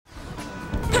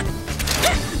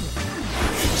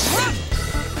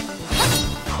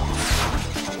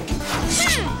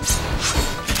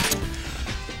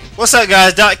What's up,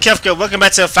 guys? Doc Kefka. Welcome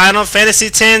back to Final Fantasy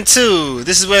X-2.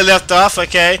 This is where we left off.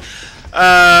 Okay.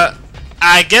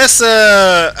 I guess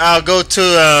I'll go to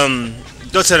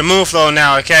the Moonflow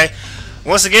now. Okay.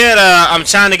 Once again, I'm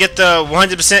trying to get the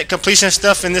 100% completion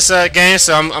stuff in this game,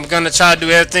 so I'm gonna try to do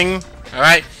everything. All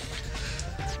right.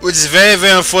 Which is very,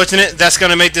 very unfortunate. That's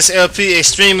gonna make this LP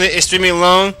extremely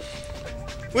long.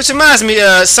 Which reminds me,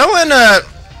 someone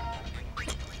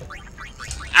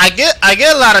I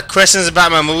get a lot of questions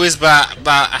about my movies, about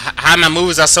how my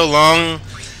movies are so long.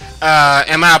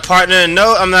 Am I a partner?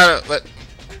 No, I'm not.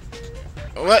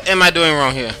 What am I doing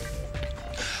wrong here?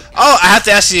 Oh, I have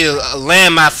to actually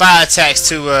land my fire attacks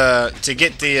to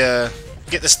get the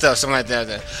stuff, something like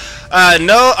that.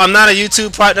 No, I'm not a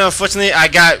YouTube partner. Unfortunately, I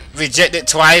got rejected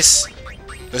twice.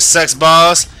 It sucks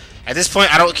balls. At this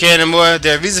point, I don't care anymore.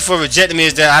 The reason for rejecting me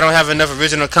is that I don't have enough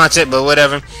original content, but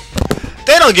whatever.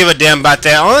 They don't give a damn about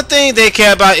that. Only thing they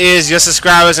care about is your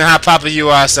subscribers and how popular you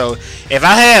are. So if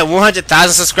I had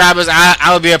 100,000 subscribers,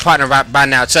 I would be a partner by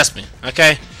now. Trust me.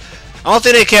 Okay. Only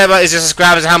thing they care about is your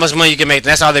subscribers and how much money you can make.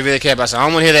 That's all they really care about. So I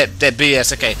don't want to hear that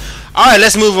BS. Okay. All right.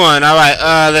 Let's move on. All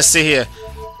right. Let's see here.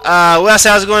 Where else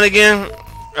I was going again?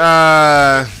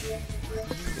 Where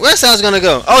else I was gonna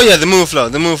go? Oh yeah, the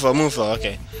Moonflow. The Moonflow.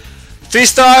 Okay.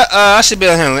 3-star. I should be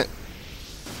able to handle it.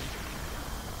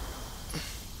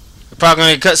 Probably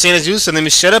gonna get cutscene as usual, so let me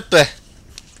shut up.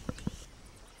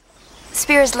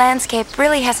 Spear's landscape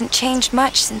really hasn't changed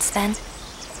much since then.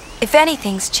 If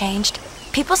anything's changed,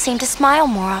 people seem to smile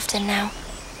more often now.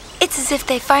 It's as if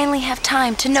they finally have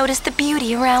time to notice the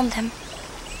beauty around them.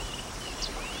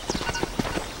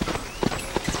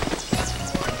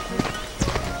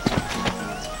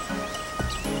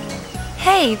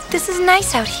 Hey, this is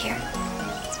nice out here.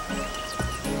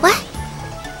 What?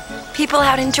 People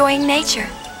out enjoying nature.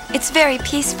 It's very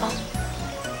peaceful.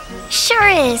 Sure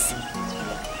is.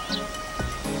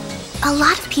 A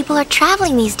lot of people are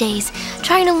traveling these days,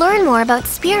 trying to learn more about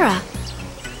Spira.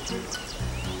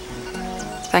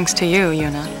 Thanks to you,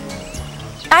 Yuna.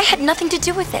 I had nothing to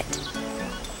do with it.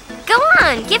 Go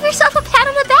on, give yourself a pat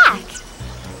on the back.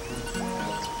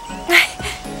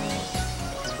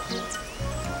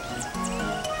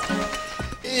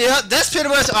 Yeah, that's pretty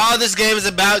much all this game is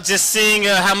about. Just seeing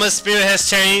how much Spira has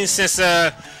changed since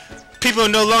people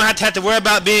no longer have to worry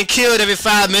about being killed every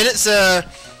 5 minutes.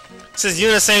 Since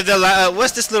Yuna saved their life.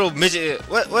 What's this little midget?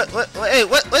 Hey,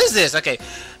 what is this? Okay,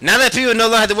 now that people no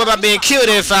longer have to worry about being killed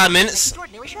every 5 minutes.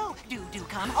 Extraordinary show. Do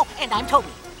come. Oh, and I'm Toby.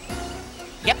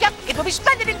 Yep, it will be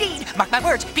splendid indeed. Mark my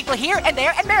words. People here and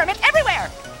there and merriment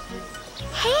everywhere.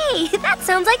 Hey, that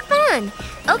sounds like fun.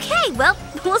 Okay, well,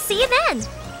 we'll see you then.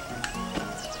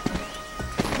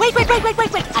 Wait.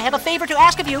 I have a favor to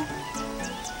ask of you.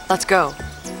 Let's go.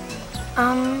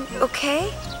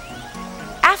 Okay.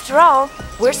 After all,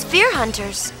 we're spear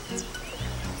hunters.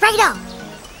 Righto.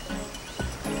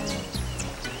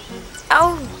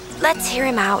 Oh, let's hear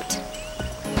him out.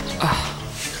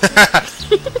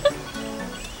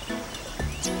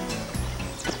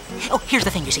 Oh, here's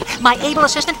the thing, you see. My able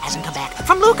assistant hasn't come back.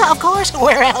 From Luca, of course.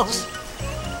 Where else?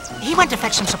 He went to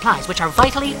fetch some supplies, which are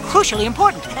vitally, crucially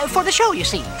important for the show, you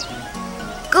see.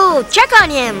 Go check on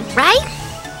him, right?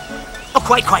 Oh,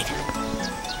 quite.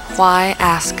 Why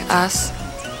ask us?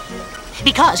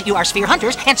 Because you are sphere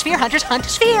hunters, and sphere hunters hunt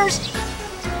spheres.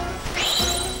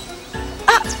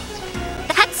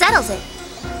 That settles it.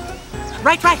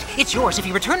 Right. It's yours if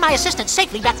you return my assistant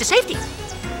safely back to safety.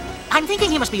 I'm thinking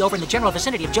he must be over in the general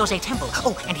vicinity of Jose Temple.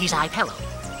 Oh, and he's Ipello.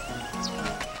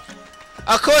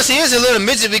 Of course, he is a little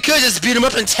midget. We could just beat him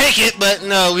up and take it, but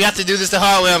no, we have to do this the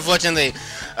hard way, unfortunately.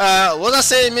 What was I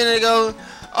saying a minute ago?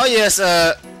 Oh yes,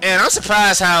 and I'm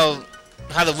surprised how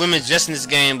the women dress in this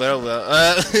game, but oh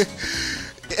well.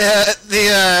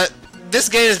 This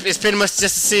game is pretty much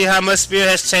just to see how much Spirit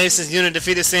has changed since Yuna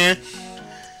defeated Sin.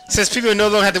 Since people no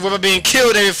longer have to worry about being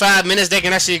killed every 5 minutes, they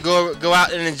can actually go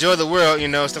out and enjoy the world, you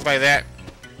know, stuff like that.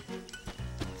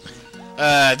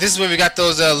 This is where we got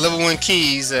those level 1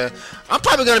 keys. I'm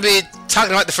probably gonna be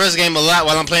talking about the first game a lot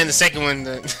while I'm playing the second one,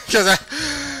 because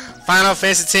Final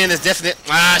Fantasy X is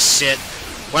definitely shit,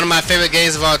 one of my favorite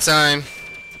games of all time.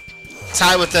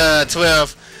 Tied with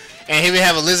 12, and here we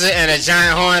have a lizard and a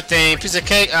giant horn thing. Piece of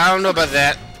cake. I don't know about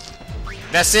that.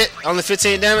 That's it. Only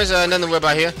 15 damage. Nothing to worry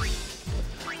about here.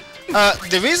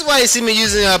 The reason why you see me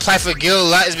using Playful Guild a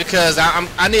lot is because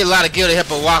I need a lot of gil to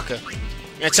help a walker.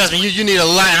 And trust me, you need a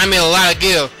lot. I mean a lot of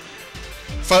gil.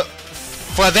 For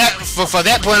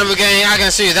that point of the game, I can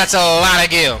assure you that's a lot of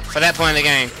gil for that point of the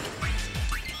game.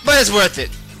 But it's worth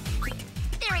it.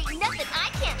 There ain't nothing I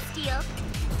can't steal.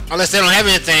 Unless they don't have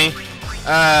anything.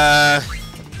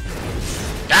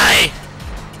 Die!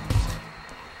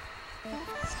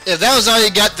 if that was all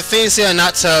you got, the Fiends here are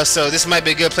not tough, so this might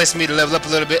be a good place for me to level up a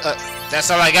little bit. That's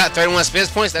all I got, 31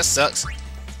 experience points. That sucks.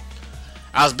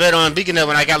 I was better on Beacon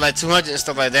when I got like 200 and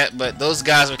stuff like that, but those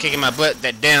guys were kicking my butt.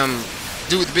 That damn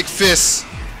dude with the big fists.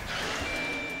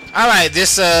 Alright,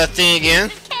 this thing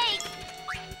again.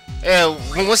 Yeah,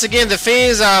 once again, the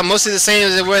Fiends are mostly the same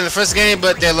as they were in the first game,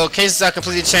 but their locations are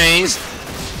completely changed.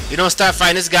 You don't start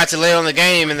fighting this guy till later on in the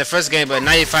game in the first game, but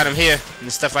now you fight him here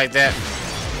and stuff like that.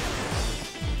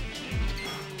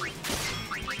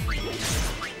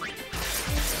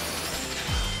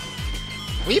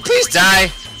 Will you please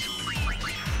die?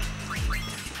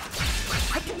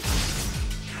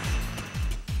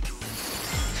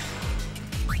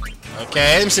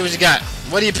 Okay, let me see what you got.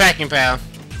 What are you packing, pal?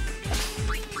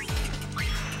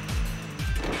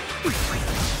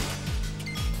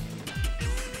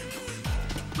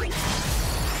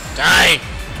 Die!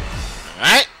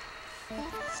 Alright.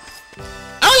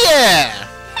 Oh yeah!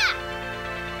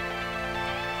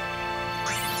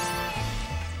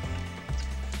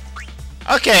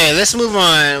 Okay, let's move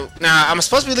on. Now, I'm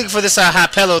supposed to be looking for this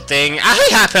hot pillow thing. I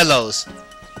hate hot pillows.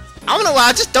 I don't know why,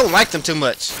 I just don't like them too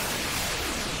much.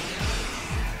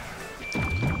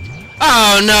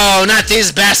 Oh no, not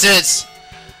these bastards!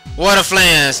 Water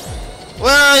flames.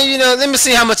 Well, you know, let me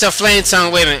see how much a flame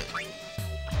tongue. Wait a minute.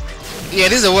 Yeah,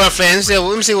 these are water flames.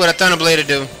 Let me see what a thunder blade will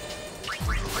do.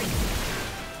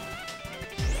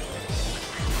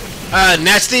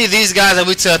 Naturally, these guys are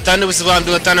weak to thunder, which is why I'm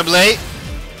doing thunder blade.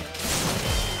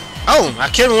 Oh, I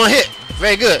killed him in one hit.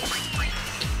 Very good.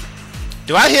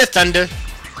 Do I hear thunder?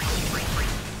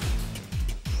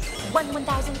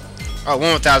 1,000. Oh,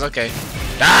 1,000. Okay.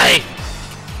 Die!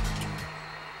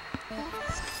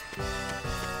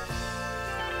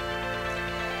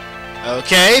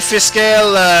 Okay, fish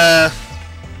scale,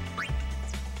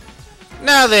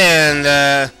 now then,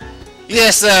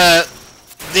 yes,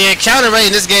 the encounter rate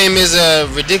in this game is,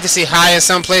 ridiculously high in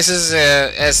some places,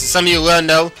 as some of you well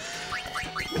know.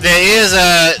 There's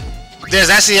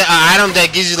actually an item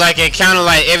that gives you, like, an encounter,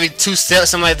 like, every 2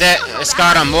 steps, something like that. It's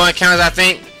called on more encounters, I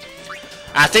think.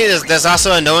 I think there's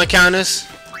also a no encounters.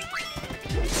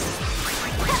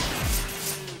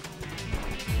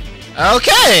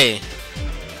 Okay!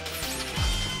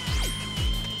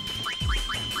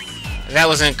 That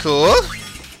wasn't cool.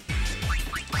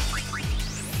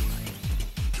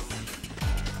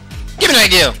 Give me that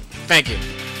gill. Thank you.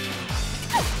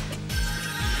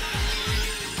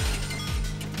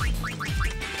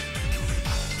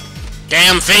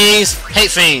 Damn fiends.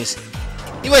 Hate fiends.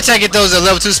 You wait till I get those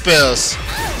level 2 spells.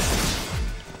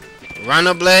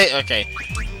 Rhino blade? Okay.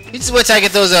 You just wait till I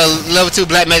get those level 2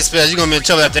 black magic spells. You're gonna be in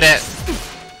trouble after that.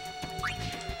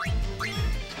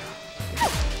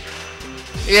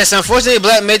 Yes, unfortunately,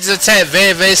 black mages attack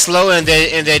very, very slow, and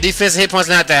their defensive hit points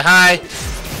are not that high.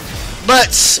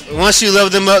 But once you level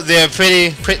them up, they're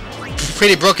pretty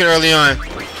broken early on.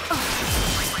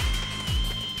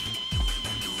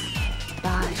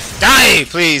 Die,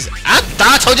 please! I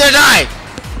told you to die.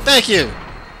 Thank you.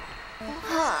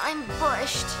 I'm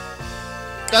bushed.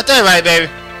 Got that right, baby.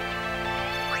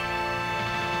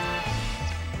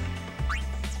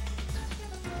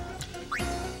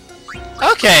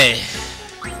 Okay.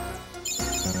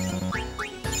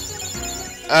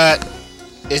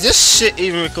 Is this shit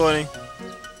even recording?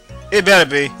 It better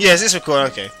be. Yes, it's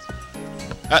recording. Okay.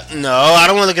 No, I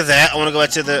don't want to look at that. I want to go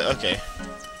back to the. Okay.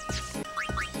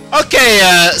 Okay.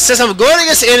 Since I'm going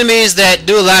against enemies that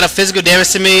do a lot of physical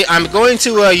damage to me, I'm going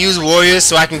to use warriors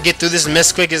so I can get through this mess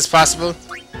as quick as possible.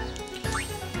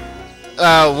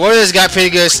 Warriors got pretty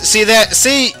good. See that?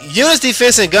 See, units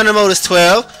defense in gunner mode is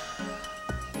 12.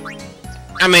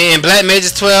 I mean, in black mage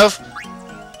is 12.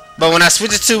 But when I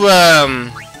switch it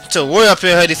to warrior up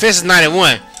here, her defense is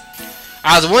 91.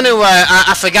 I was wondering why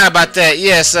I forgot about that.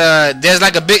 Yes, there's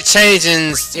like a big change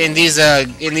in these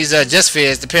just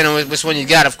spheres, depending on which one you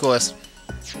got, of course.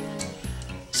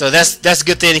 So that's a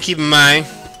good thing to keep in mind.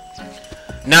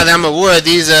 Now that I'm a warrior,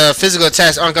 these physical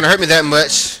attacks aren't gonna hurt me that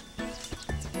much.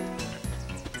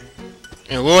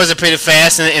 And warriors are pretty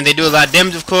fast, and they do a lot of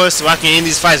damage, of course, so I can end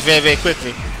these fights very, very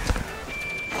quickly.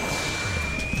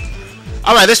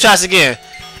 Alright, let's try this again.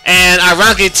 And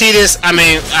ironically,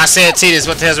 I said Titus,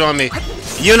 what the hell's wrong with me?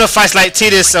 Yuna fights like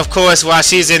Titus, of course, while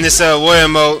she's in this warrior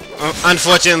mode.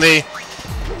 Unfortunately,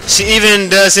 she even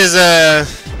does his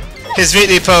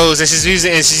victory pose, and she's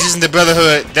using the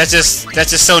Brotherhood. That's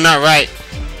just so not right.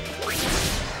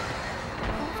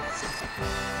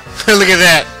 Look at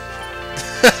that.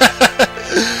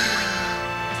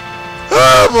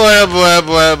 Oh boy, oh boy, oh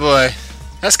boy, oh boy.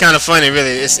 That's kind of funny,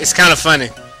 really. It's kind of funny.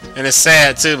 And it's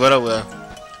sad too, but oh well.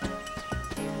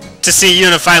 To see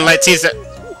Yuna fighting like Titus.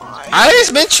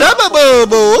 I's been trouble, boo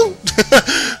boo.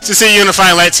 To see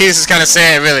Unifying Light Teams is kind of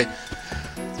sad, really.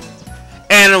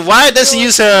 And why does she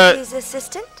use her? His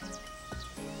assistant?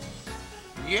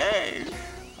 Yes.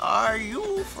 Are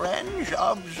you friends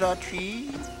of the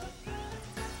chief?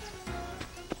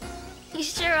 You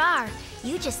sure are.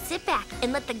 You just sit back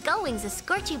and let the goings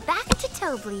escort you back to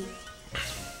Tobley.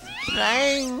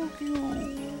 Thank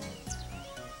you.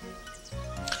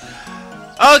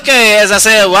 Okay, as I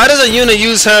said, why doesn't Yuna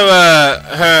use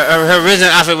her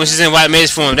original outfit when she's in white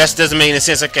mage form? That doesn't make any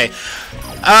sense. Okay.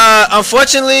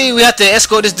 Unfortunately, we have to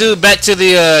escort this dude back to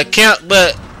the camp,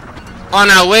 but on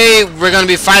our way, we're gonna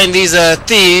be fighting these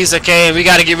thieves. Okay, and we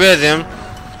gotta get rid of them.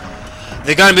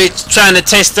 They're gonna be trying to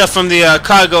take stuff from the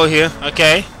cargo here.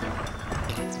 Okay.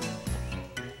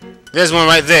 There's one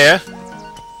right there.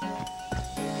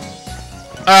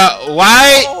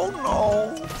 Why? Oh no.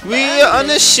 We are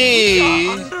under siege.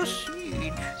 Under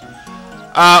siege.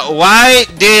 Why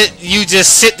did you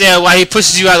just sit there while he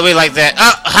pushes you out of the way like that?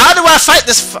 How do I fight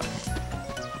this?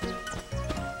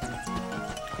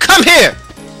 Come here!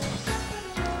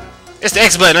 It's the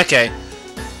X button, okay.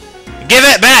 Give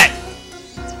it back!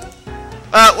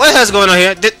 What the hell's going on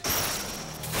here? Did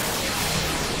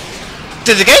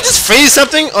the game just freeze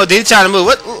something? Or did he try to move?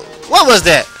 What was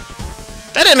that?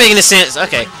 That didn't make any sense.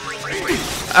 Okay.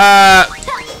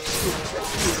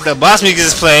 The boss music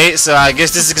is played, so I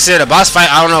guess this is considered a boss fight.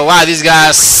 I don't know why these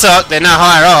guys suck. They're not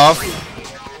hard off.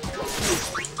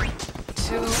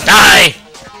 Die!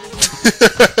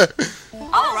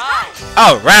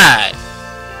 Alright.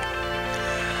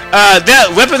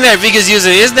 That weapon that Riku's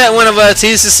using, isn't that one of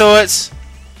Tisa's swords?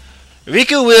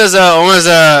 Riku wields owns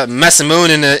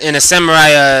Masamune in a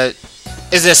samurai.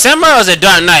 Is it samurai or is it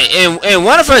Dark Knight? In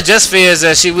one of her just fears,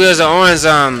 she wields owns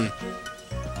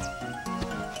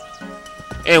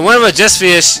in one of her just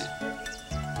fears.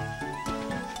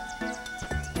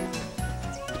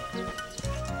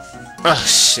 Oh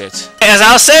shit! As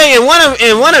I was saying, in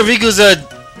one of Riku's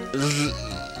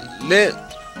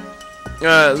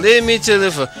lead me to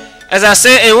the. As I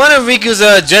said, in one of Riku's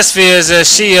just fears,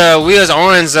 she wields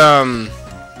Oran's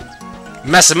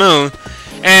Masamune.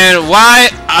 And why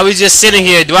are we just sitting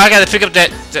here? Do I gotta pick up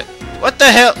that what the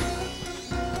hell?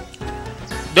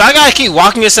 Do I gotta keep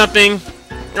walking or something?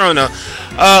 I don't know.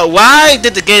 Why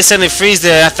did the game suddenly freeze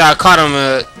there after I caught him?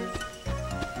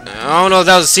 I don't know if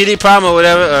that was a CD problem or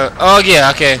whatever. Oh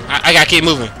yeah, okay. I gotta keep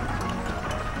moving.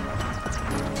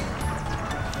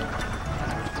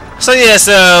 So yes,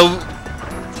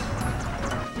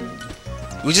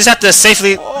 we just have to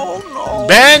safely. Oh no.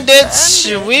 Bandits,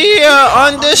 we are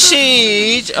under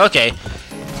siege. Okay.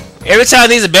 Every time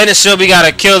these bandits show, we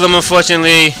gotta kill them.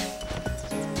 Unfortunately.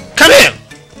 Come here.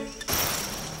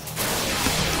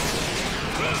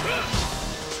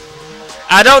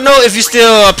 I don't know if you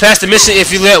still pass the mission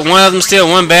if you let one of them steal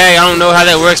one bag. I don't know how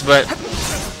that works, but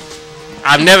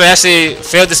I've never actually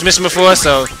failed this mission before,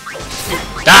 so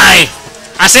die!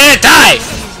 I said die!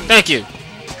 Thank you.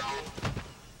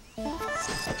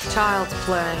 Child's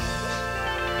play.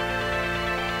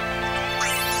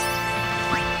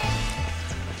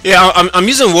 Yeah, I'm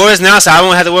using wars now, so I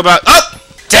won't have to worry about. Oh,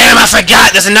 damn! I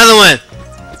forgot. There's another one.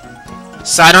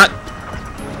 So I don't.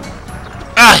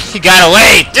 Ah, he got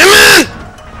away. Damn it!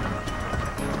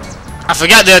 I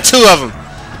forgot there are two of them.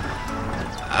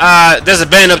 There's a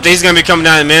band up there. He's gonna be coming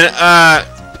down in a minute.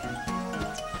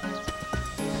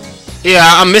 Yeah,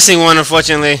 I'm missing one,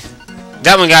 unfortunately.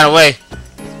 That one got away.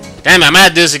 Damn it, I might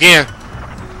have to do this again.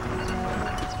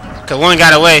 Cause one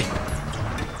got away.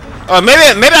 Or maybe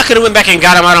I could have went back and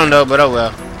got him. I don't know, but oh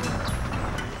well.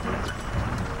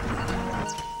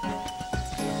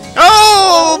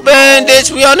 Oh,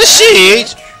 bandits, we on the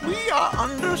siege. We are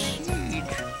under siege.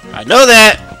 I know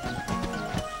that.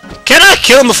 Can I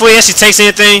kill him before he actually takes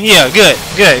anything? Yeah, good.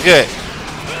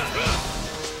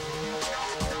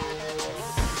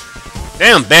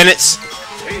 Damn, bandits.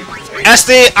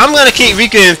 Actually, I'm gonna keep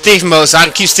Riku in thief mode so I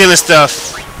can keep stealing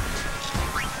stuff.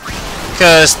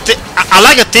 Cause I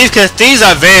like a thief because thieves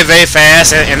are very, very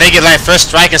fast and they get like first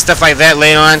strike and stuff like that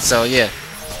later on. So yeah.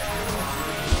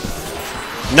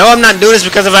 No, I'm not doing this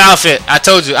because of her outfit. I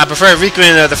told you, I prefer Riku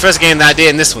in the first game than I did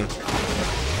in this one.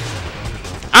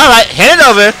 All right, hand it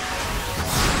over.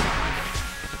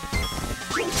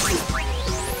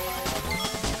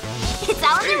 It's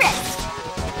all the rest.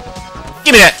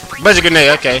 Give me that budget grenade.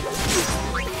 Okay.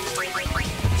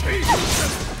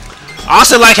 I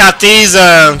also like how these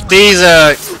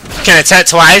can attack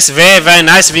twice. Very, very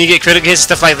nice when you get critical hits and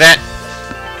stuff like that.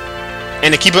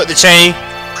 And to keep up the chain,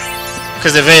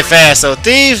 because they're very fast. So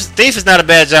thief is not a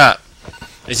bad job.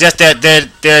 It's just that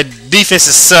their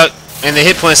defenses suck and their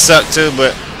hit points suck too.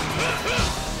 But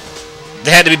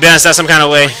They had to be balanced out some kind of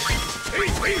way.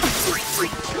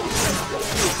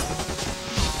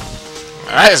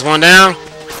 Alright, there's one down.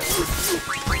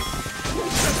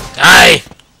 Die!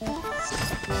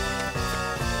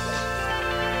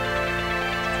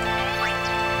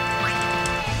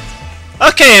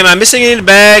 Okay, am I missing any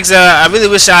bags? I really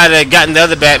wish I had gotten the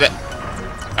other bag back.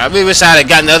 I really wish I had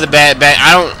gotten the other bag back.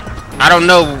 I don't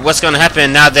know what's gonna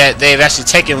happen now that they've actually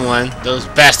taken one. Those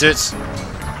bastards.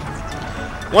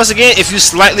 Once again, if you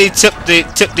slightly tip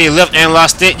the left analog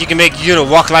stick, you can make you to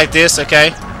walk like this.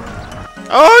 Okay.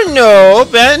 Oh no,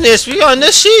 bandits! We on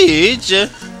the siege.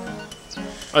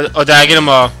 Oh, did I get them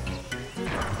all?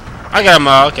 I got them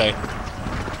all. Okay.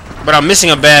 But I'm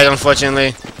missing a bag,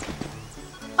 unfortunately.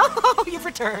 Oh, you've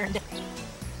returned.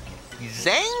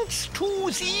 Thanks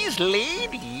to these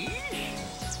ladies.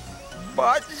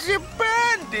 But the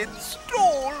bandits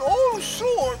stole all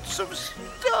sorts of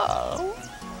stuff.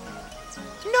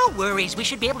 No worries, we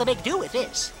should be able to make do with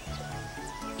this.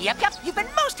 Yep, you've been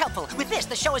most helpful. With this,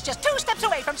 the show is just 2 steps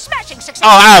away from smashing success. Oh,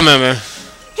 I remember.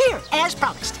 Here, as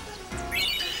promised.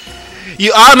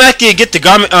 You automatically get the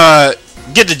garment,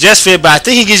 get the jet fit, but I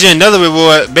think he gives you another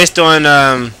reward based on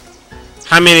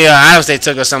how many items they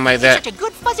took or something like that. Such a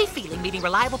good fuzzy feeling meeting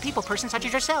reliable people persons such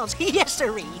as yourselves. Yes,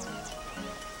 sirree.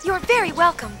 You're very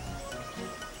welcome.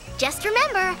 Just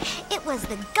remember, it was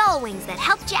the Gullwings that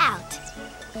helped you out.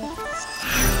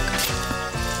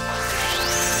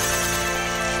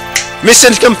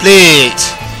 Mission complete.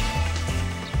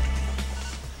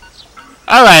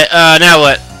 All right, now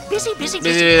what? Busy.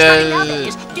 Starting out, that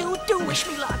is. Do wish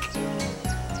me luck.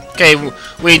 Okay,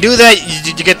 when you do that,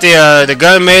 you get the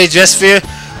gun made jet sphere,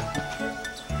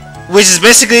 which is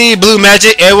basically blue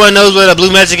magic. Everyone knows what a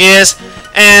blue magic is,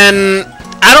 and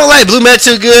I don't like blue magic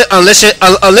too good unless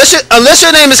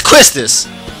your name is Quistis.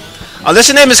 Unless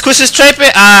your name is Quistis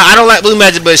Trappin', I don't like blue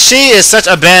magic, but she is such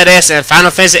a badass in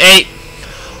Final Fantasy VIII.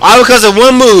 All because of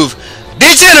one move,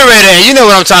 Degenerator. You know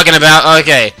what I'm talking about.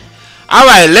 Okay. All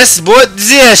right, let's board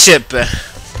the airship.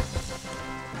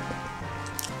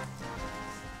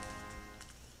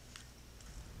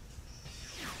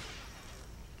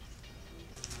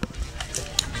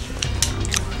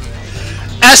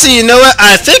 Actually, you know what?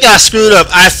 I think I screwed up.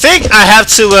 I think I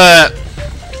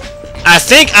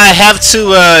have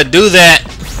to do that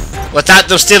without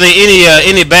them stealing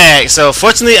any bag. So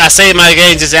fortunately, I saved my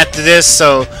game just after this.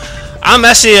 So I'm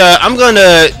actually I'm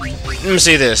gonna let me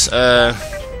see this.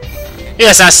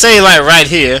 Yes, I say like right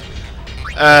here.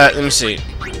 Let me see.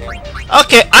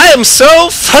 Okay, I am so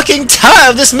fucking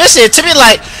tired of this mission. It took me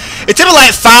like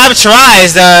 5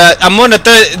 tries. I'm on the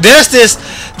third. There's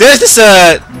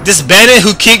this bandit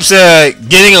who keeps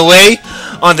getting away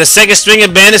on the second string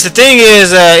of bandits. The thing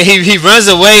is, he runs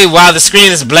away while the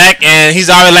screen is black, and he's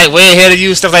already like way ahead of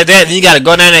you, stuff like that. And you gotta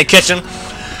go down there and catch him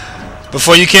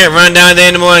before you can't run down there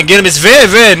anymore and get him. It's very,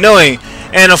 very annoying.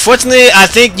 And unfortunately, I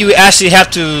think you actually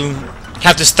have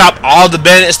to stop all the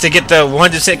bandits to get the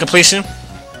 100% completion.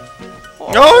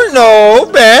 Oh no,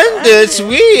 bandits!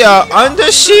 We are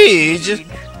under siege.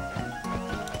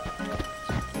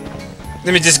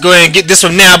 Let me just go ahead and get this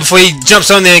one now before he jumps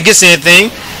on there and gets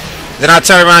anything. Then I'll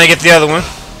turn around and get the other one.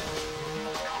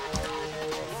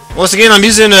 Once again, I'm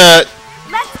using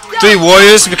 3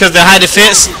 warriors because they're high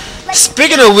defense.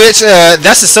 Speaking of which,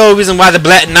 that's the sole reason why the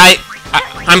Black Knight,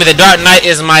 the Dark Knight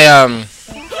is my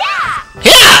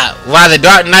why the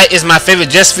Dark Knight is my favorite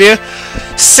jet sphere.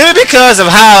 Simply because of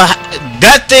how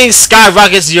that thing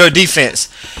skyrockets your defense.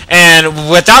 And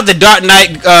without the Dark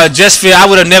Knight jet sphere, I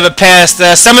would have never passed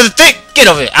some of the things. Get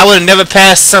over it. I would have never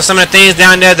passed some of the things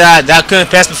down there that I couldn't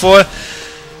pass before.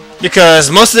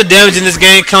 Because most of the damage in this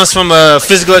game comes from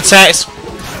physical attacks.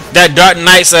 That Dark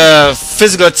Knight's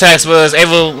physical attacks was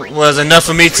enough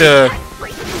for me to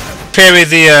parry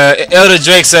the Elder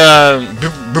Drake's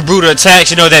brutal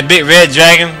attacks. You know, that big red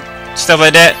dragon, stuff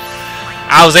like that.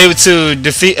 I was able to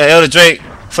defeat Elder Drake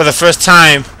for the first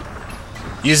time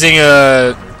using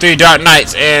 3 Dark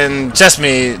Knights, and trust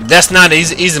me, that's not an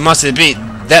easy monster to beat.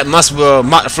 That monster will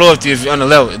mop the floor with you if you're on the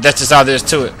level. That's just all there is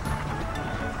to it.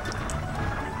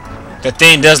 The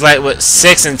thing does like what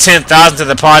 6 and 10,000 to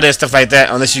the party and stuff like that,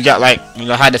 unless you got like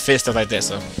high defense stuff like that.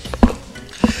 So,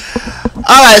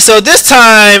 all right. So this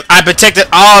time I protected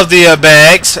all of the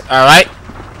bags. All right.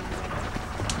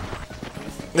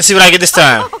 Let's see what I get this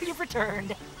time. Oh, you've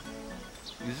returned.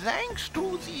 Thanks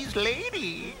to these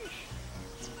ladies.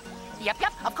 Yep.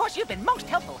 Of course, you've been most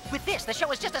helpful. With this, the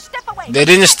show is just a step away. They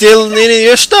didn't steal any of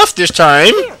your stuff this time.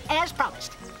 Here, as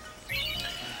promised.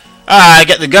 I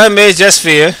got the gun made jet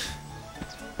sphere.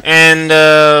 And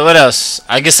what else?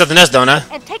 I get something else, don't I?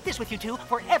 And take this with you too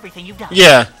for everything you've done.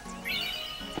 Yeah.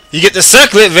 You get the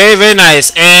circlet, very, very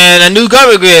nice, and a new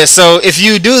garment grid. So if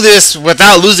you do this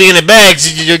without losing any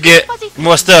bags, you'll get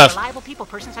more stuff. Reliable people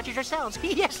person such as yourselves.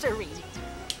 Yes, sir.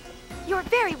 You're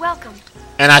very welcome.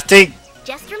 And I think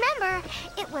Just remember,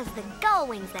 it was the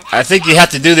gullwings that I think you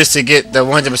have to do this to get the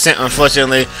 100%,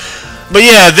 unfortunately. But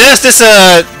yeah, there's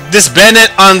this bandit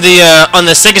on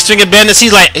the second string of bandits.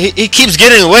 He keeps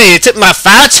getting away. It took my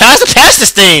 5 tries to pass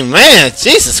this thing, man.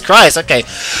 Jesus Christ. Okay,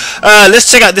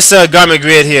 let's check out this garment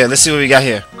grid here. Let's see what we got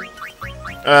here.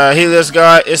 Helios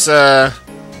guard. It's oh,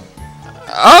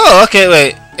 okay,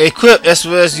 wait. Equip,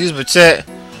 SOS, use protect.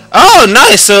 Oh,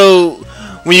 nice. So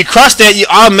when you cross that, you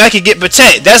automatically get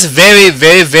protect. That's very,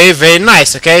 very, very, very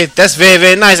nice. Okay, that's very,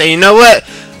 very nice. And you know what?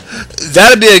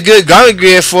 That'll be a good garment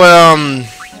grid for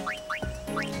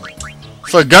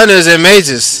gunners and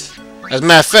mages. As a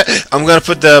matter of fact, I'm gonna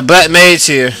put the black mage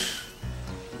here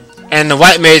and the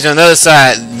white mage on the other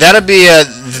side. That'll be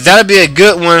a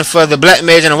good one for the black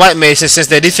mage and the white mage since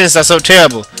their defenses are so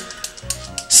terrible.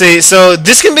 See, so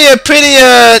this can be a pretty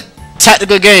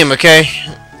tactical game. Okay.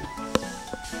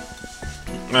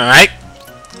 All right.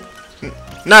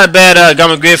 Not a bad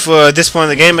garment grid for this point in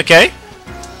the game. Okay.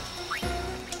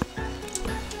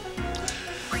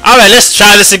 Alright, let's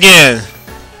try this again.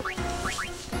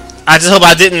 I just hope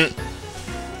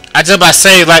I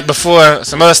saved like before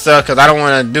some other stuff because I don't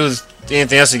want to do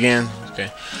anything else again. Okay.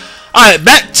 Alright,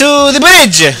 back to the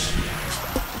bridge.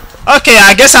 Okay,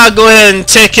 I guess I'll go ahead and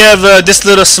take care of this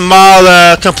little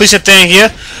small completion thing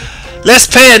here. Let's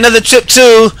pay another trip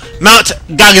to Mount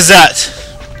Gagazat.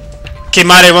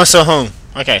 Kimare wants her home.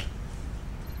 Okay.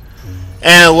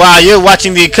 And while you're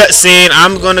watching the cutscene,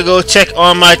 I'm gonna go check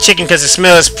on my chicken because it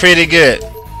smells pretty good.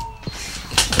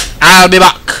 I'll be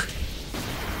back.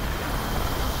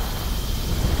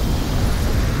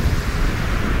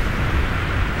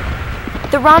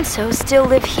 The Ronsos still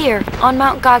live here on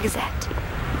Mount Gagazet.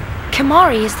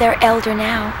 Kimari is their elder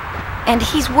now, and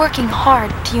he's working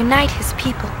hard to unite his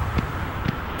people.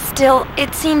 Still,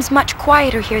 it seems much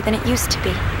quieter here than it used to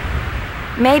be.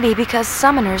 Maybe because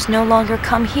summoners no longer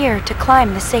come here to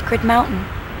climb the sacred mountain.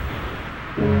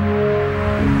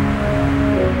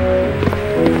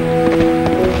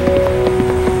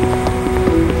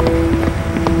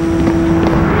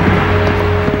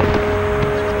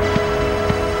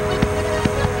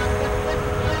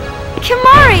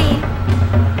 Kimari!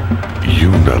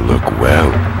 Yuna look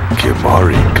well.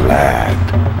 Kimari glad.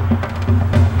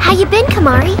 How you been,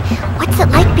 Kimari? What's it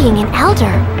like being an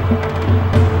elder?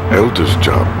 Elder's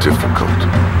job difficult.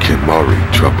 Kimari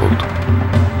troubled.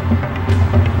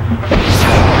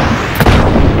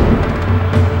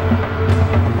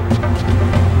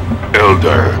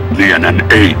 Elder, Leon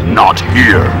and Aid not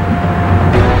here.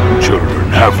 Children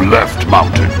have left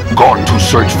mountain, gone to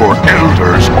search for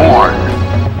Elder's horn.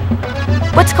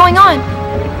 What's going on?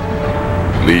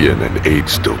 Leon and Aid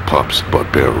still pups,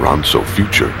 but bear Ronso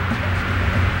future.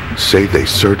 Say they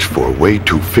search for a way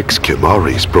to fix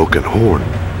Kimari's broken horn.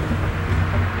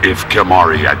 If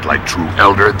Kimari act like true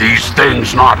elder, these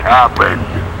things not happen.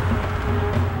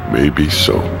 Maybe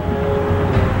so.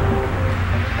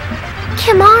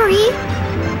 Kimari?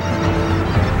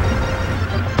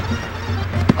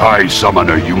 I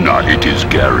summoner Yuna, it is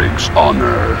Garrick's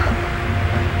honor.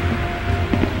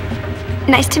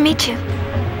 Nice to meet you.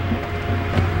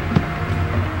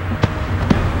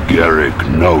 Garrick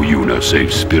know Yuna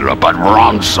saved Spira, but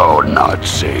Ronso not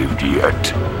saved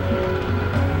yet.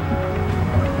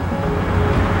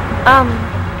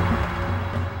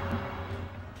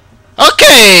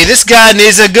 Okay, this guy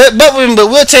needs a good bumping, but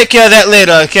we'll take care of that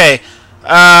later. Okay.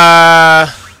 I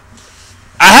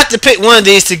have to pick one of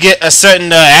these to get a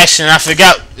certain action. I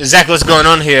forgot exactly what's going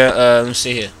on here. Let me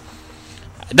see here.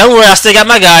 Don't worry, I still got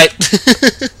my guide.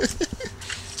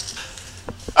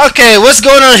 Okay, what's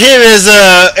going on here is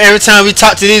every time we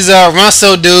talk to these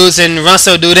Ronso dudes and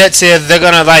Ronso dudettes here, they're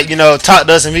gonna talk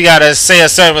to us, and we gotta say a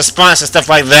certain response and stuff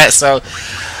like that. So,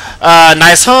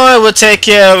 nice horn. We'll take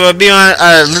care of Leon.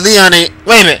 Leon and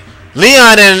wait a minute,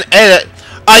 Leon and Ada.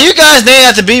 Are you guys named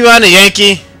after B-Ron the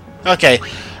Yankee? Okay.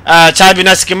 Try to be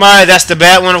nice to Kimari. That's the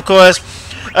bad one, of course.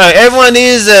 Everyone of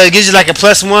these gives you like a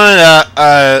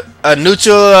 +1, a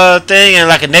neutral thing, and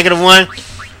like a -1.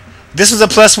 This was a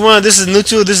 +1. This is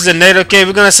neutral. This is a negative. Okay,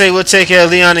 we're gonna say we'll take care of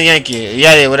Leon the Yankee.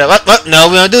 Yeah, whatever. No,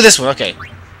 we don't do this one. Okay.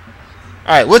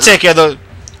 All right, we'll take care of those.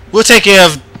 We'll take care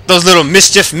of those little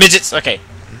mischief midgets. Okay.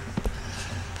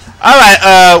 All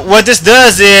right. What this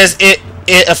does is it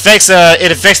affects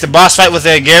the boss fight with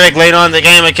Garrick later on in the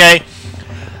game. Okay.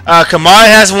 Kimari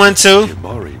has one too.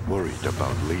 Kimari worried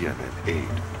about Leon and Aid,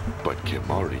 but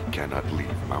Kimari cannot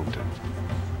leave mountain.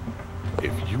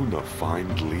 If Yuna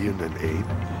find Leon and Aid,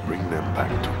 bring them back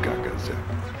to Gagazet.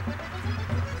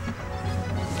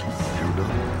 You know,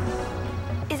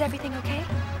 Is everything okay?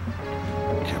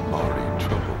 Kimari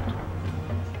troubled.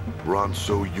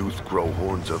 Ronso youth grow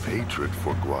horns of hatred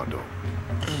for Guado.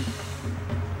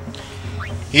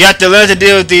 You have to learn to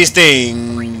deal with these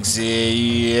things.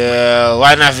 Yeah,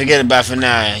 why not forget about it for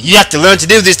now? You have to learn to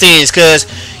deal with these things, cause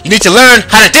you need to learn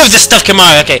how to deal with this stuff,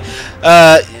 Kamari. Okay.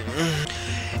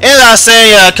 And I was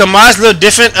saying, Kamari's a little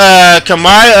different.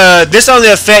 Kamari, this only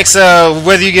affects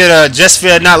whether you get a just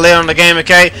fit or not later on in the game.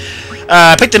 Okay.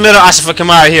 Pick the middle option for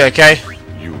Kamari here. Okay.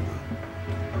 Yuna.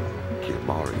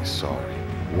 Kimari's sorry.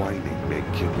 Whining make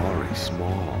Kimari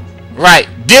small. Right.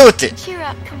 Deal with it. Cheer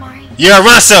up, Kamari. You're a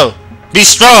Ronso. Be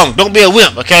strong. Don't be a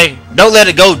wimp, okay? Don't let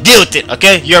it go. Deal with it,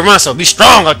 okay? You're a Ronso. Be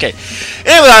strong, okay?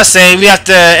 Anyway, I was saying we have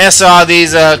to answer all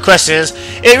these questions.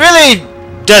 It really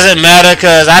doesn't matter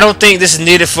because I don't think this is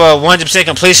needed for 100%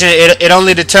 completion. It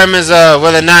only determines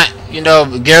whether or not, you know,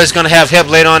 Gary's going to have help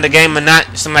later on in the game or not.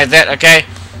 Something like that, okay?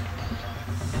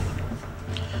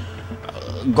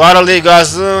 Guado Lee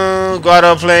Gazoo.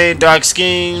 Guado playing Dark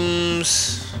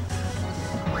Schemes.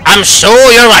 I'm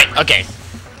sure you're right. Okay.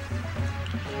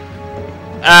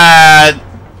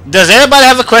 Does everybody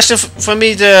have a question for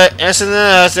me to answer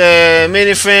them? I say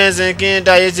many friends and can't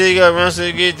die. I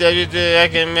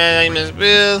can manage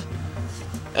Bill.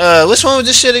 Which one was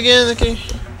this shit again? Okay.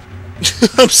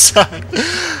 I'm sorry.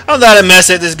 I'm not a mess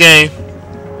at this game.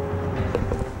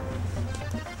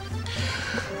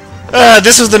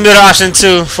 This was the middle option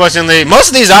too. Fortunately, most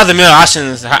of these are the middle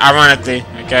options. Ironically,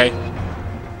 okay.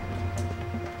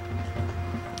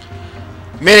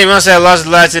 Many runs have lost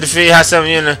their life to defeat High 7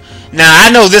 unit. Now, I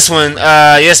know this one.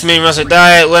 Yes, many runs have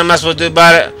died. What am I supposed to do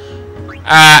about it?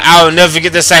 I will never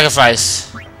forget the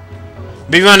sacrifice.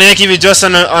 Be running and keep it just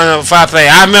on the fire play.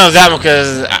 I remember that one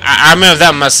because I remember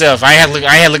that one myself. I had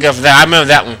to look up for that. I remember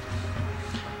that one.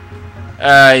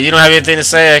 You don't have anything to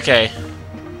say? Okay.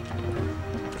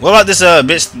 What about this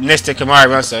bitch next to Kamari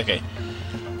Runso? Okay.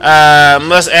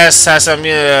 Must ask High 7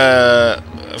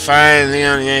 unit. Fine,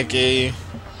 Leon Yankee.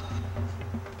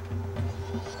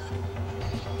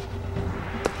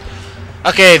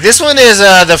 Okay, this one is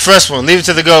the first one. Leave it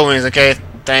to the gold wings. Okay,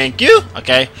 thank you.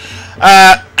 Okay,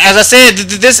 as I said,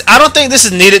 this I don't think this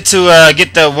is needed to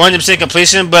get the 100%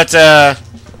 completion, but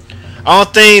only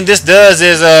thing this does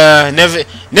is never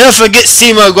forget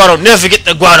Simo Guado. Never forget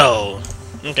the Guado.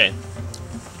 Okay,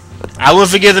 I wouldn't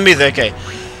forgive them either. Okay,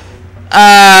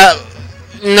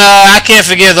 no, I can't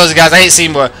forgive those guys. I hate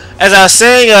Seymour. As I was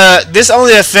saying, this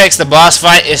only affects the boss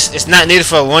fight. It's not needed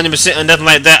for 100% or nothing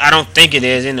like that. I don't think it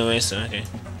is anyway. So okay.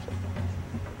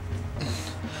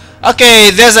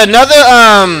 Okay, there's another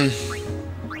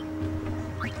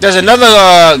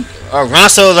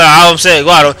Ronso that I almost said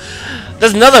Guado.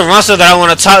 There's another Ronso that I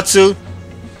want to talk to.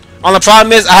 Only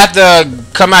problem is I have to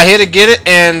come out here to get it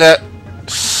and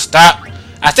stop.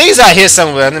 I think he's out here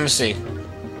somewhere. Let me see.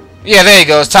 Yeah, there he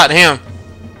goes. Talk to him.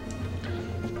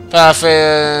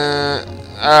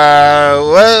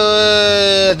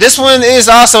 This one is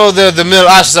also the middle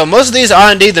option. So most of these are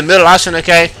indeed the middle option.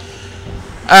 Okay.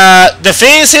 The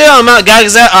fiends here on Mount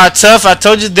Gagazet are tough. I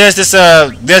told you there's this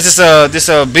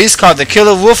beast called the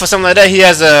Killer Wolf or something like that. He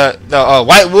has the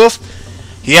White Wolf.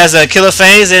 He has killer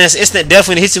fangs and it's instant death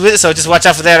when he hits you with it. So just watch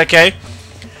out for that. Okay.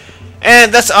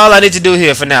 And that's all I need to do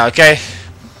here for now. Okay.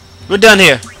 We're done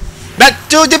here. Back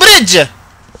to the bridge.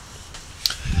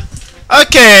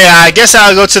 Okay, I guess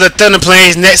I'll go to the Thunder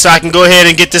Plains next so I can go ahead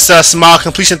and get this small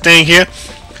completion thing here.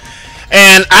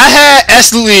 And I had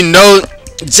absolutely no,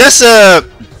 just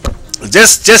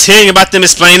hearing about them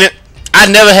explain it, I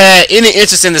never had any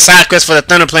interest in the side quest for the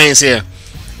Thunder Plains here.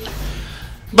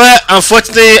 But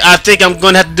unfortunately, I think I'm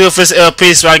going to have to do it for this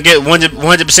LP so I can get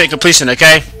 100% completion,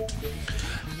 okay?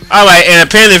 Alright, and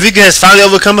apparently Vika has finally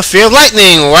overcome a fear of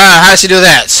lightning. Wow, how did she do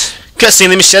that? Cutscene,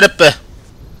 let me shut up.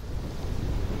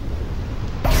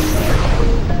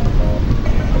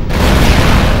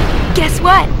 Guess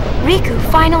what? Riku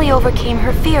finally overcame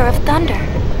her fear of thunder.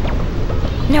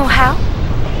 Know how?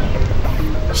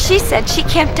 She said she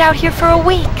camped out here for a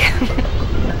week.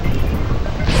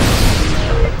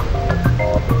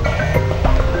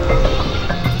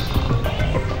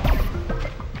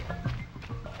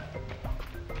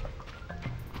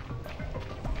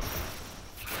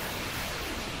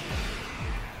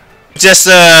 Just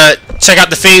check out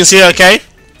the fiends here, okay?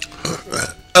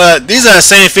 These are the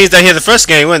same fiends that here the first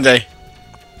game, weren't they?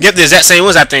 Yep, the exact same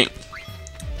ones, I think.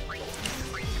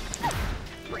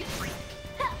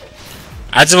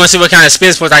 I just want to see what kind of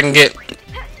spin points I can get,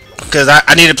 because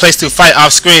I need a place to fight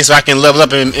off screen so I can level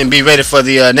up and be ready for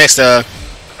the next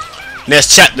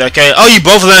Next chapter, okay? Oh, you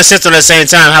both learn system at the same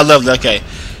time. How lovely, okay.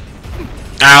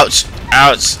 Ouch.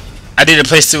 Ouch. I need a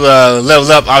place to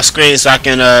level up off screen so I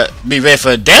can be ready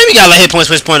for... Damn, you got a lot of hit points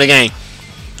for this point of the game.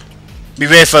 Be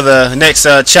ready for the next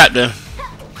chapter.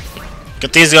 Cause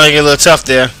things are gonna get a little tough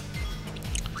there.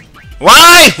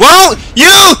 Why won't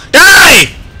you die?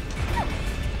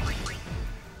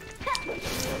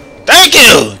 Thank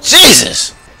you!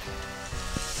 Jesus!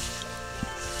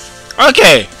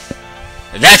 Okay.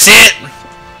 That's it.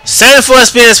 74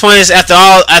 experience points after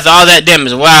all that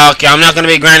damage. Wow, okay, I'm not gonna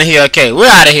be grinding here. Okay, we're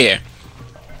out of here.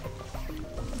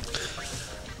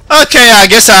 Okay, I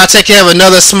guess I'll take care of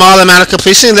another small amount of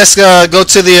completion. Let's go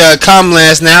to the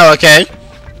Comlands now, okay?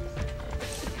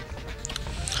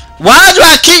 Why do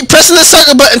I keep pressing the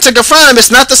circle button to confirm? It's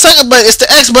not the circle button, it's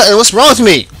the X button. What's wrong with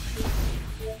me?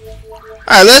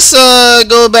 Alright, let's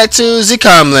go back to the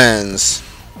Comlands.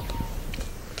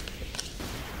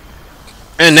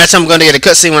 And that's how I'm going to get a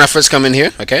cutscene when I first come in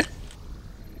here, okay?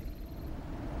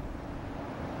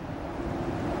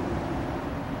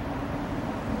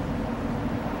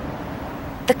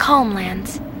 The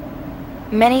Calmlands.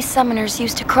 Many summoners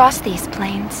used to cross these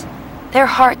plains, their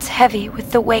hearts heavy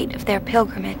with the weight of their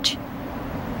pilgrimage.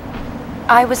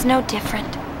 I was no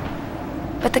different,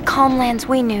 but the Calmlands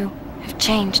we knew have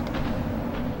changed.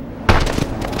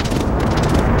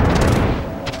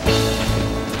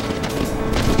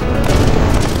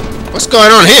 What's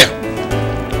going on here?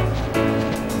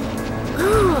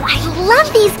 Ooh, I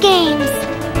love these games.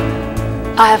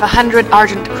 I have 100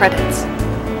 Argent credits.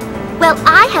 Well,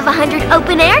 I have 100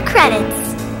 open air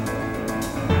credits.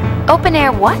 Open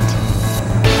air what?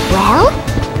 Well?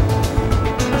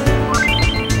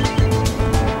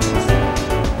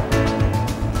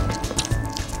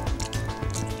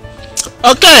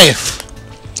 Okay.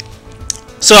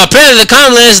 So apparently the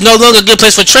Commonland is no longer a good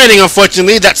place for training,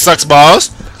 unfortunately. That sucks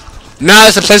balls. Now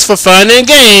it's a place for fun and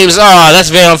games. Oh, that's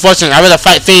very unfortunate. I'd rather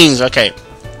fight fiends. Okay.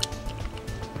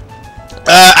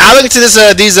 I'll look into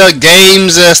these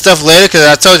games stuff later, because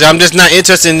I told you I'm just not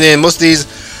interested in most of these.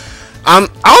 I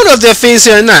don't know if there are fiends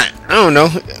here or not. I don't know.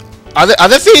 Are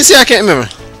there fiends here? I can't remember.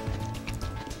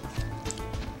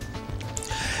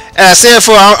 As I said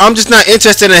before, I'm just not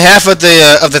interested in half of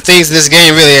the things in this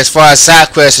game really. As far as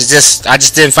side quests, I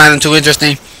just didn't find them too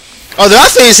interesting. Oh, there are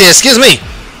fiends here. Excuse me.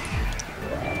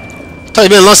 I told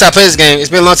you it's been a long time I played this game. It's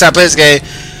been a long time I played this game,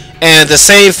 and the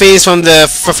same fiends from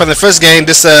the first game.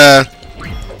 This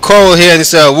Coral here and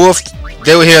this Wolf,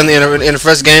 they were here in the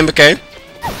first game. Okay.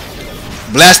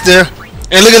 Blaster,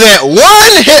 and look at that, 1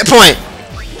 hit point.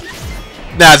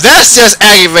 Now that's just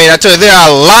aggravating. I tell you, there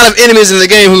are a lot of enemies in the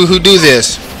game who do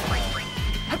this.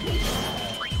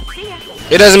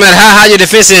 It doesn't matter how high your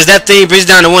defense is, that thing brings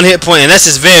down to 1 hit point, and that's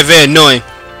just very, very annoying.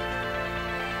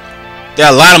 There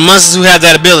are a lot of monsters who have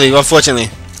that ability, unfortunately.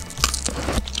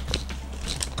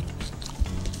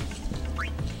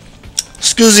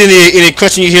 Excuse any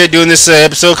crunching you hear during this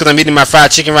episode, because I'm eating my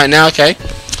fried chicken right now, okay?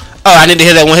 Oh, I need to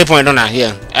hit that 1 hit point, don't I?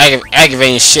 Yeah.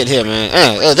 Aggravating shit here, man.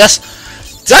 That's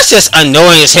just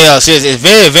annoying as hell. Seriously, it's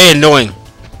very, very annoying.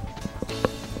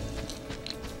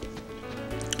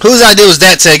 Whose idea was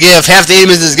that to give half the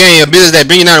enemies in this game abilities that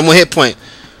bring you down to 1 hit point?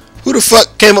 Who the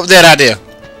fuck came up with that idea?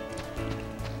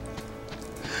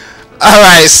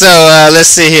 Alright, so let's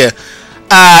see here.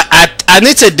 I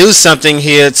need to do something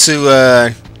here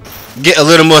to get a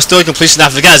little more story completion. I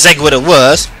forgot exactly what it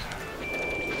was.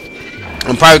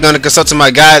 I'm probably going to consult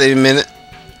my guide in a minute.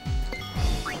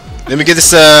 Let me get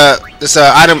this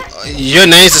item. Your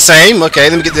name's the same. Okay,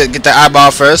 let me get the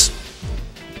eyeball first.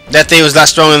 That thing was a lot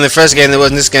stronger in the first game than it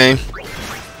was in this game.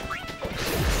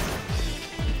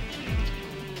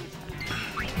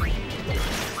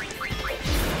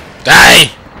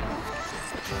 Die!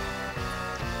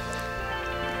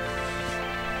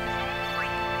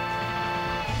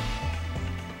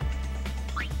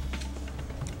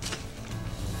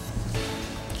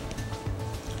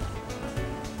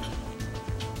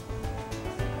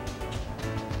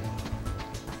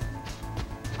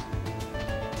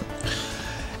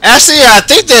 Actually, I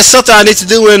think there's something I need to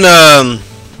do in, now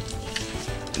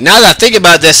that I think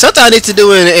about it, there's something I need to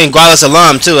do in Guala's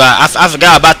Alarm, too. I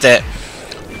forgot about that.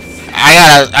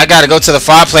 I gotta go to the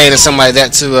far plane or something like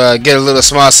that to get a little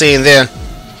small scene there.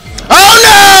 Oh,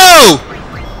 no!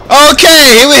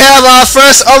 Okay, here we have our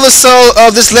first oversoul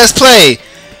of this Let's Play.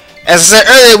 As I said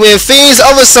earlier, when fiends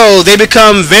oversoul, they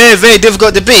become very, very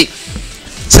difficult to beat.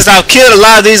 Since I've killed a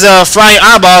lot of these flying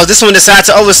eyeballs, this one decided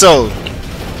to oversoul.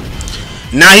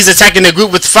 Now he's attacking the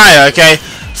group with fire, okay?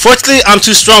 Fortunately, I'm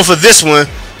too strong for this one.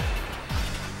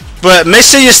 But make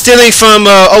sure you're stealing from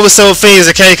oversoul fiends,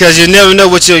 okay? Because you never know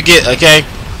what you'll get, okay?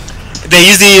 they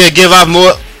usually give off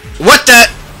more. What the?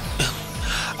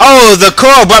 Oh, the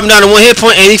core brought me down to 1 hit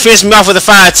point, and he finished me off with a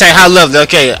fire attack. How lovely.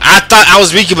 Okay, I thought I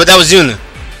was Riku, but that was Yuna.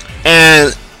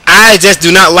 And I just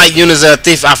do not like Yuna's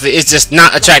thief outfit. It's just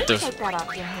not attractive.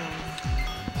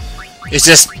 It's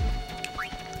just.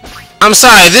 I'm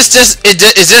sorry.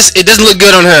 It doesn't look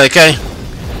good on her. Okay.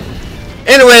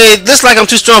 Anyway, looks like I'm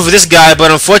too strong for this guy,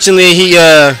 but unfortunately he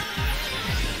got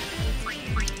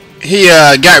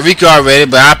Riku already.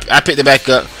 But I picked it back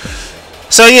up.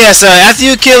 So yes, after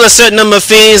you kill a certain number of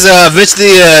fiends,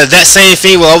 eventually that same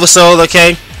fiend will oversoul.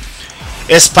 Okay,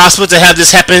 it's possible to have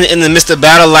this happen in the midst of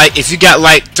battle. Like if you got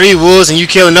like 3 wolves and you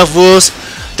kill enough wolves,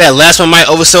 that last one might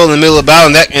oversoul in the middle of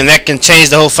battle, and that can change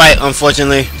the whole fight.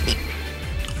 Unfortunately,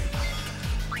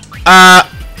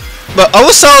 but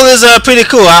oversoul is pretty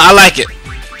cool. I like it.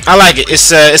 I like it.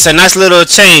 It's a nice little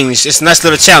change. It's a nice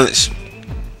little challenge.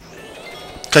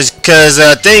 Cause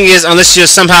thing is, unless you're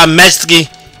somehow magically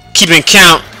keeping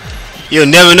count, you'll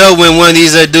never know when one of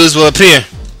these dudes will appear.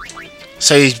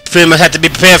 So you pretty much have to be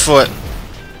prepared for it.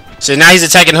 So now he's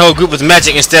attacking the whole group with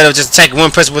magic instead of just attacking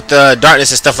one person with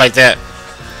darkness and stuff like that.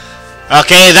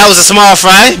 Okay, that was a small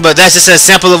fry, but that's just a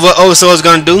sample of what Oversoul is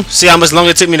gonna do. See how much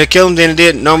longer it took me to kill him than it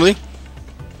did normally.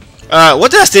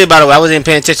 What did I steal, by the way? I wasn't even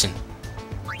paying attention.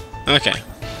 Okay.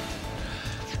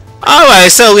 Alright,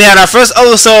 so we had our first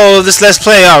Oversoul of this Let's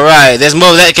Play. Alright, there's more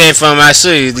where that came from, I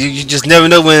assure you. You just never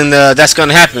know when that's going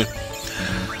to happen.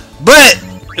 But,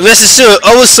 rest assured,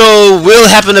 Oversoul will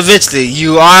happen eventually.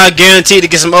 You are guaranteed to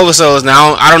get some Oversouls.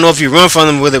 Now, I don't know if you run from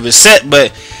them with it reset,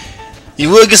 but you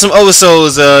will get some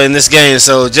Oversouls in this game.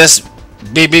 So, just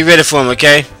be ready for them,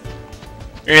 okay?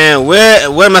 And where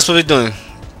am I supposed to be doing?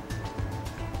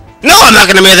 No, I'm not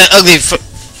going to make that ugly...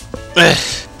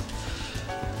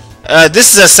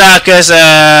 this is a side quest.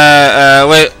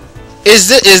 Wait, is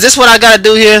this what I gotta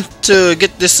do here to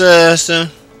get this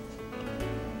stuff?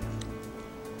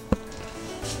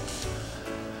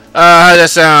 How does that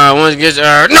sound? I want to get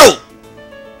no.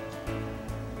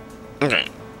 Okay.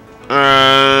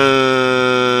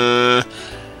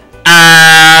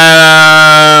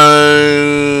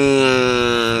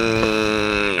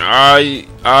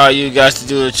 Are you guys to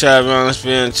do a chat around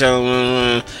spin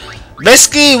challenge?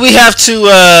 Basically, we have to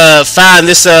find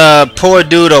this poor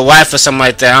dude or wife or something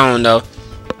like that. I don't know.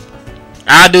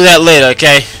 I'll do that later,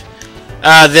 okay?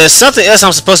 There's something else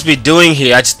I'm supposed to be doing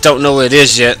here. I just don't know what it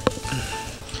is yet.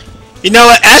 You know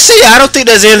what? Actually, I don't think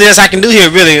there's anything else I can do here,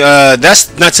 really.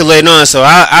 That's not too late on, so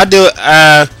I'll do it.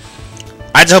 I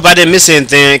just hope I didn't miss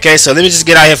anything, okay? So let me just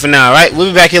get out here for now, alright?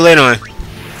 We'll be back here later on.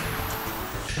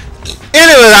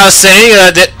 Anyway, I was saying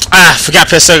I forgot to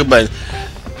press the circle button.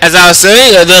 As I was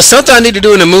saying, there's something I need to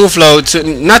do in the Moonflow,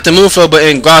 not the Moonflow, but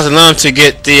in Gauzelum to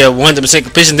get the 100%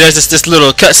 completion. There's just this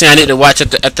little cutscene I need to watch at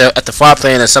the far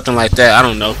plane or something like that. I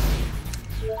don't know.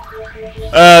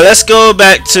 Let's go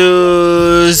back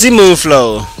to the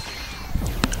Moonflow.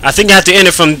 I think I have to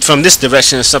enter from this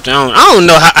direction or something. I don't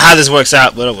know how this works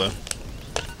out, but oh well.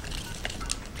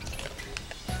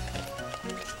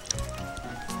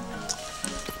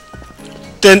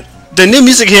 The new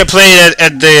music here played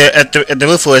at the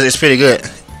Moonflow is pretty good.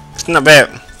 It's not bad.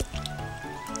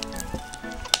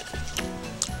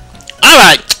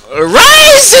 Alright,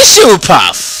 ride the shoe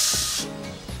puff.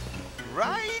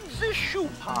 Ride the shoe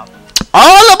puff.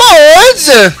 All aboard.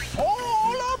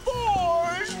 All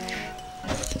aboard.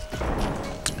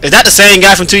 Is that the same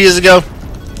guy from 2 years ago?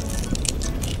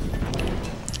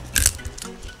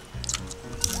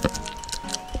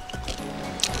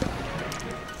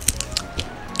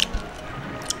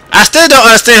 I still don't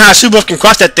understand how Shoebuff can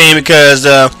cross that thing because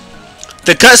the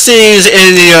cutscenes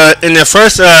in the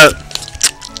first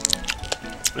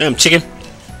damn chicken.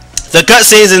 The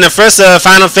cutscenes in the first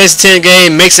Final Fantasy X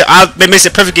game makes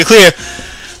it perfectly clear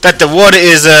that the water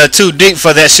is too deep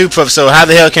for that Shoebuff. So how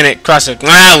the hell can it cross it?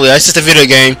 Well, it's just a video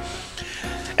game,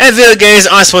 and video games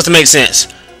aren't supposed to make sense.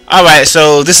 All right,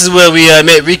 so this is where we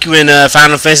met Riku in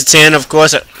Final Fantasy X, of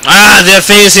course. There are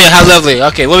things here. How lovely.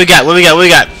 Okay, what we got? What we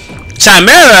got?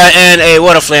 Chimera and a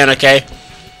water flan, okay.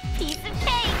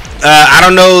 I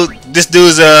don't know this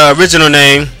dude's original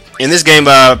name in this game.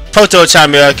 Proto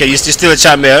Chimera. Okay, you're still a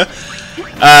Chimera.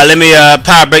 Let me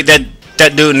power break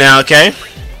that dude now, okay.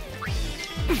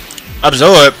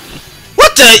 Absorb.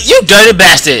 What the? You dirty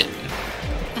bastard.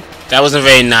 That wasn't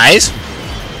very nice.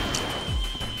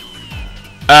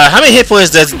 How many hit points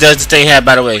does this thing have,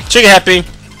 by the way? Trigger happy.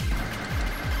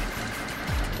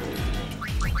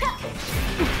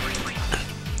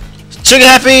 Trigger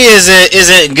happy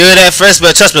isn't good at first,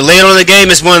 but trust me, later on in the game,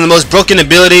 it's one of the most broken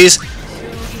abilities,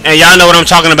 and y'all know what I'm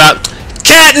talking about.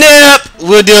 Catnip!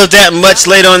 We'll deal with that much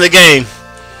later on in the game.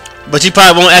 But you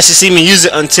probably won't actually see me use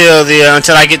it until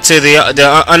I get to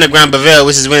the underground Bavail,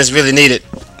 which is when it's really needed.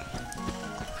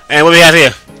 And what do we have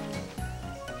here?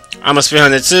 I'm a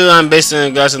 302. I'm based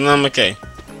in Garcelum. Okay.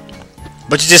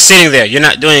 But you're just sitting there. You're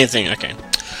not doing anything. Okay.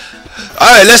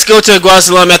 Alright, let's go to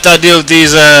Guasalom after I deal with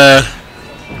these,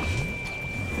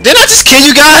 Didn't I just kill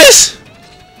you guys?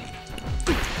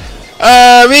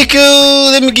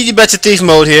 Riku, let me get you back to thief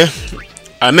mode here.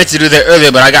 I meant to do that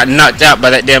earlier, but I got knocked out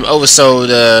by that damn oversold,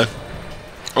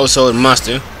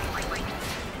 monster.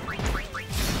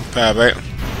 Alright.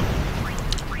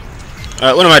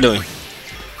 What am I doing?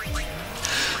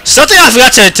 Something I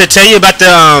forgot to tell you about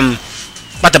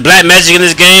the black magic in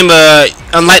this game.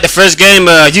 Unlike the first game,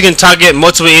 you can target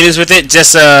multiple enemies with it.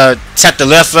 Just tap the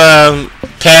left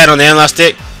pad on the analog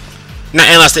stick, not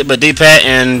analog stick, but D-pad,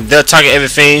 and they'll target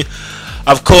everything.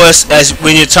 Of course, as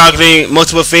when you're targeting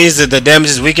multiple things, the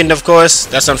damage is weakened. Of course,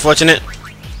 that's unfortunate,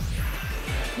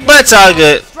 but it's all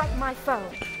good.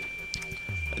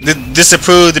 This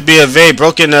proved to be a very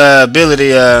broken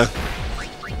ability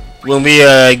when we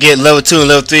get level 2 and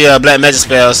level 3 black magic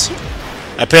spells.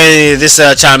 Apparently, this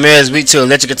Chimera is weak to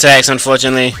electric attacks,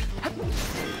 unfortunately.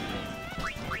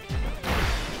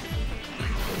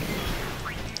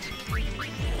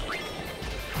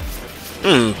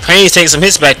 Pain's taking some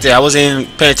hits back there. I wasn't even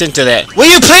paying attention to that. Will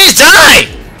you please die?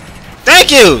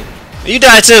 Thank you. You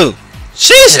died too.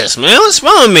 Jesus, man, what's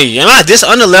wrong with me? Am I this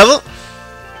under level?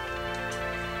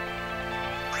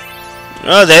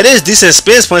 Oh, that is decent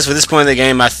experience points for this point in the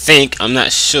game, I think. I'm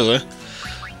not sure.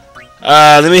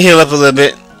 Let me heal up a little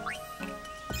bit.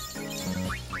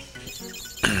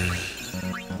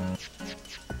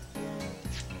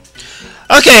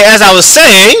 Okay, as I was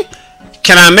saying,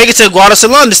 can I make it to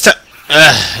Guadalsalon this time?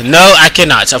 No, I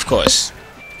cannot, of course.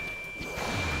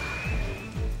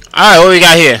 Alright, what we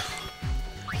got here?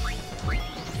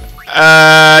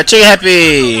 Trigger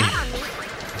happy.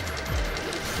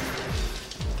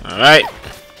 Alright.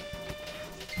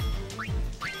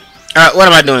 Alright, what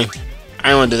am I doing? I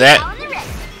don't want to do that.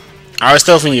 I already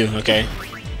stole from you, okay.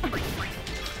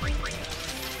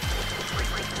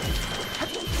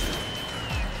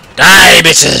 Die,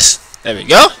 bitches! There we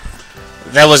go.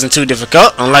 That wasn't too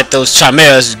difficult, unlike those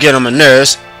chimeras who get on my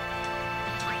nerves.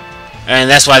 And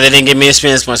that's why they didn't give me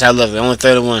experience points. I love it. Only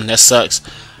 31. That sucks.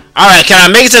 Alright, can I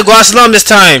make it to Guasalom this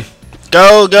time?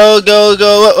 Go, go, go,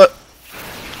 go. What?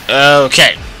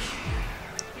 Okay.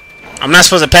 I'm not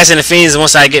supposed to pass any fiends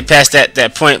once I get past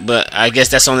that point, but I guess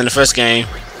that's only in the first game.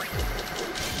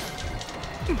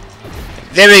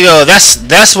 There we go.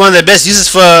 That's one of the best uses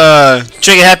for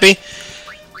Trigger Happy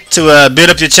to build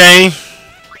up your chain.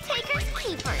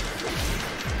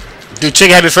 Do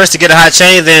Trigger Happy first to get a high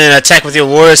chain, then attack with your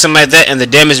warrior, something like that, and the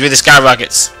damage really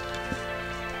skyrockets.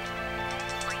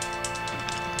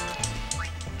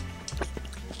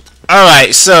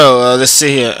 Alright, so let's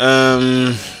see here.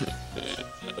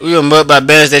 We were mugged by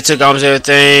bandits. They took almost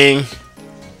everything.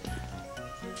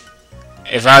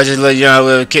 If I was just a little younger, I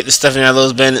would have kicked the stuff out of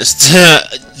those bandits.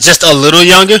 Just a little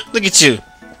younger? Look at you.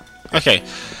 Okay.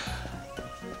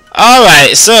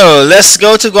 Alright, so let's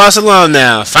go to Guasalom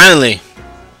now. Finally.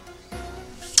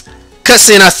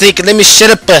 Cutscene, I think. Let me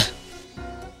shut up.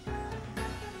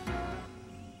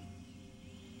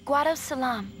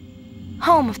 Guadosalam,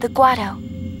 home of the Guado.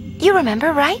 You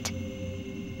remember, right?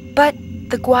 But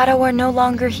the Guado are no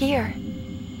longer here.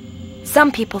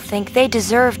 Some people think they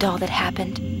deserved all that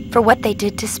happened for what they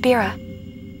did to Spira.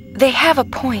 They have a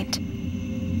point,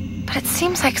 but it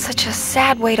seems like such a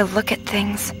sad way to look at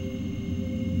things.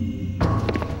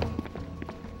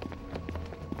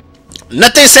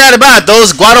 Nothing sad about it.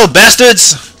 Those Guado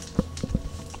bastards.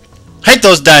 Hate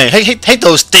those hate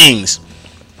those things.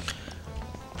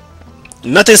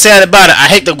 Nothing sad about it. I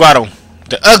hate the Guado.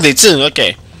 They're ugly too.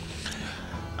 Okay.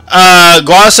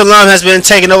 Guasalom has been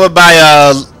taken over by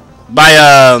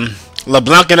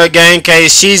LeBlanc and her gang. Okay,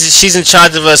 she's in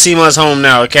charge of Simon's home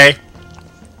now. Okay,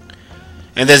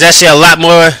 and there's actually a lot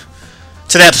more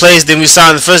to that place than we saw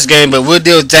in the first game, but we'll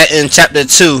deal with that in chapter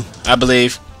 2, I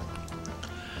believe.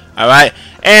 All right,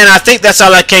 and I think that's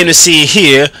all I came to see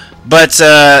here. But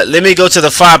let me go to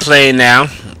the far plane now.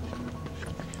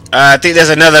 I think there's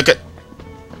another.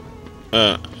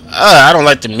 I don't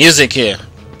like the music here.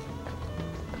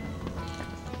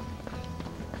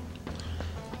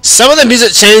 Some of the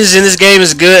music changes in this game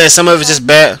is good, and some of it's just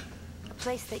bad. A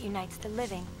place that unites the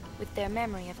living with their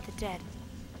memory of the dead.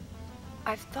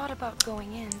 I've thought about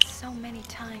going in so many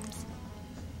times,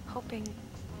 hoping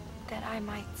that I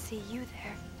might see you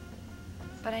there.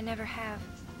 But I never have.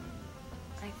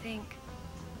 I think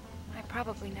I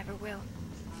probably never will.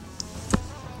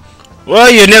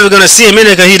 Well, you're never gonna see him in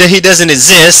it because he doesn't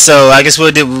exist. So I guess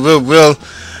we'll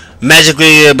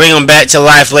magically bring him back to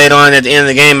life later on at the end of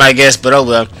the game, I guess. But oh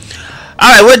well.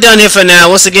 Alright, we're done here for now.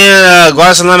 Once again,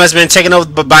 Guarsalam has been taken over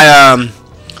by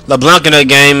LeBlanc in the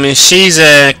game, and she's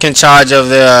in charge of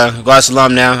the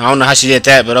Guarsalam now. I don't know how she did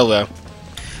that, but oh well.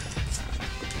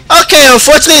 Okay,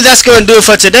 unfortunately, that's going to do it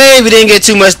for today. We didn't get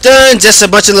too much done, just a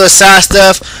bunch of little side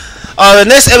stuff. The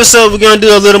next episode, we're going to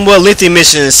do a little more lengthy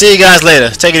mission. See you guys later.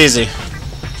 Take it easy.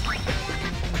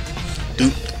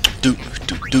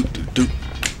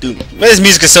 Man, this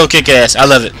music is so kick-ass. I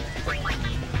love it.